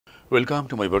Welcome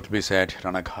to my workplace at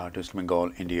Ranaghat, West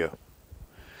Bengal, India.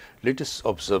 Let us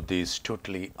observe this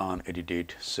totally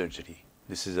unedited surgery.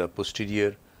 This is a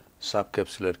posterior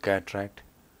subcapsular cataract.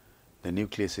 The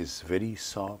nucleus is very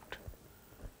soft.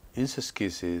 In such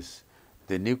cases,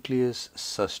 the nucleus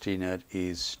sustainer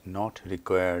is not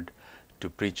required to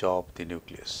prechop the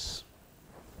nucleus.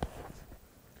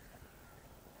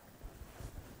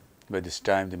 By this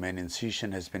time, the main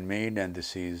incision has been made, and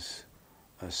this is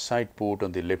a side port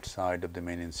on the left side of the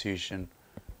main incision,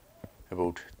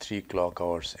 about 3 clock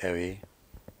hours away.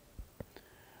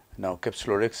 Now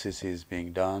capsulorhexis is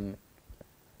being done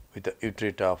with the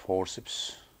Utrata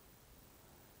forceps.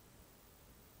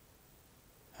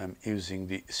 I am using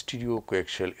the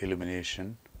stereocoaxial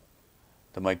illumination.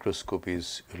 The microscope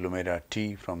is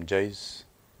Lumera-T from JIPMER.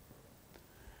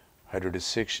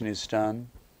 Hydrodissection is done.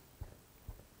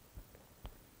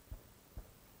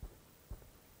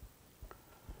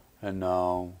 And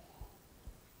now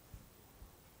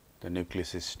the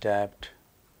nucleus is tapped.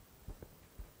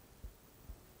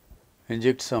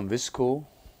 Inject some visco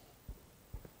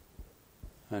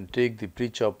and take the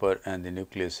prechopper and the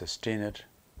nucleus sustainer,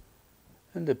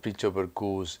 and the prechopper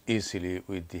goes easily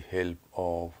without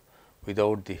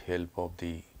the help of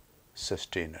the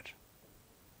sustainer.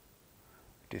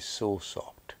 It is so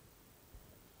soft.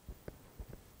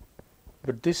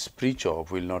 But this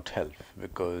prechop will not help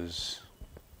because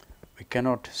we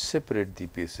cannot separate the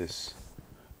pieces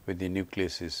when the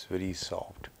nucleus is very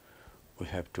soft. We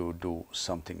have to do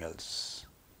something else.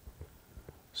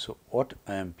 So what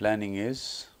I am planning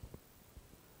is,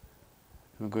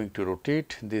 I am going to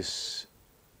rotate this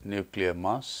nuclear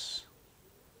mass,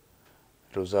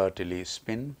 Oertli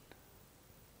spin,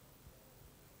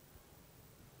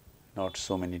 not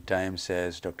so many times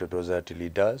as Dr.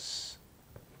 Oertli does,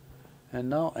 and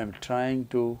now I am trying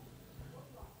to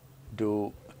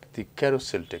do the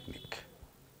carousel technique,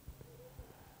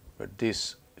 but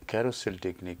this carousel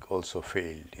technique also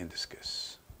failed in this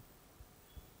case.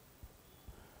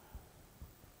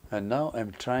 And now I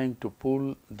am trying to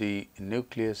pull the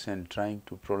nucleus and trying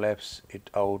to prolapse it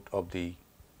out of the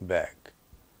bag,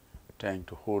 trying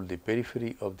to hold the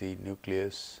periphery of the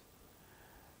nucleus,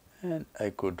 and I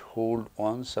could hold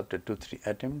once after 2-3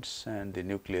 attempts, and the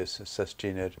nucleus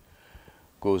sustainer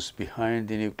goes behind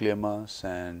the nuclear mass,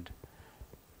 and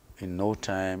in no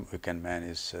time we can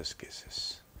manage such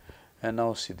cases. And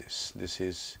now see this. This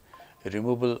is a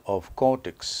removal of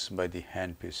cortex by the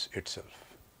handpiece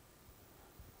itself.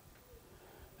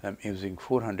 I am using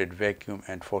 400 vacuum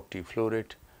and 40 flow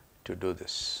rate to do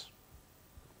this.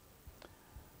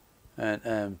 And I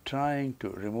am trying to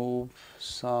remove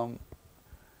some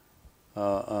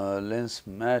lens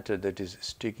matter that is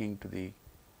sticking to the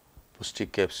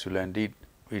posterior capsule, and it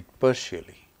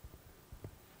partially.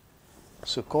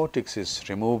 So cortex is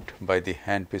removed by the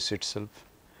handpiece itself.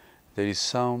 There is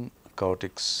some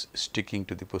cortex sticking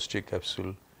to the posterior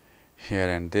capsule here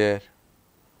and there.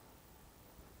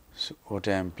 So what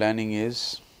I am planning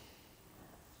is,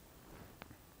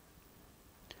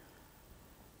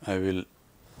 I will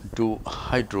do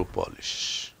hydro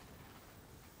polish.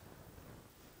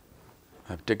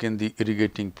 I have taken the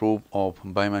irrigating probe of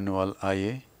bimanual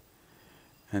IA,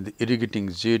 and the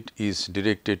irrigating jet is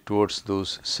directed towards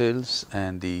those cells,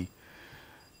 and the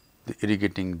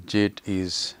irrigating jet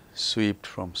is swept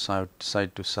from side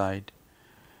to side,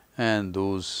 and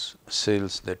those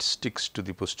cells that sticks to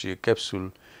the posterior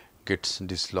capsule gets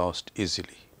dislodged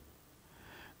easily.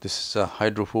 This is a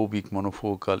hydrophobic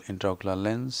monofocal intraocular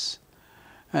lens,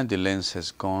 and the lens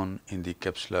has gone in the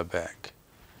capsular bag.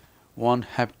 One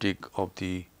haptic of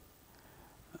the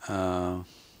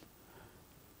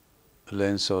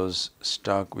lens was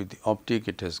stuck with the optic.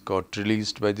 It has got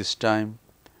released by this time,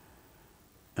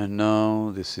 and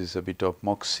now this is a bit of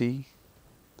moxie,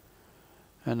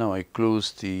 and now I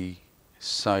close the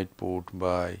side port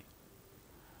by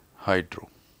hydro,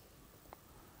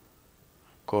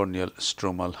 corneal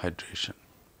stromal hydration,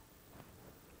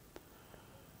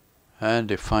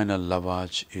 and a final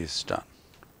lavage is done.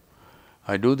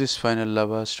 I do this final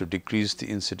lavage to decrease the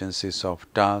incidences of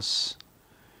TAS.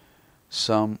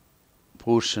 Some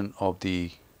portion of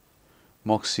the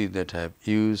moxie that I have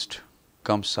used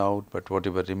comes out, but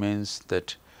whatever remains,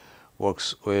 that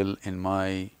works well in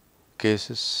my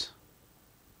cases.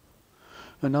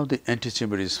 And now the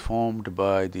antechamber is formed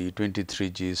by the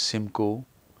 23G Simcoe,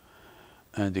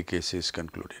 and the case is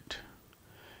concluded.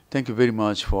 Thank you very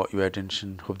much for your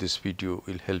attention. Hope this video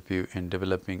will help you in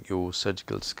developing your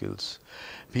surgical skills.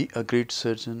 Be a great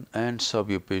surgeon and serve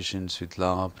your patients with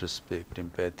love, respect,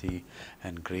 empathy,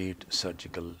 and great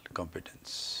surgical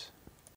competence.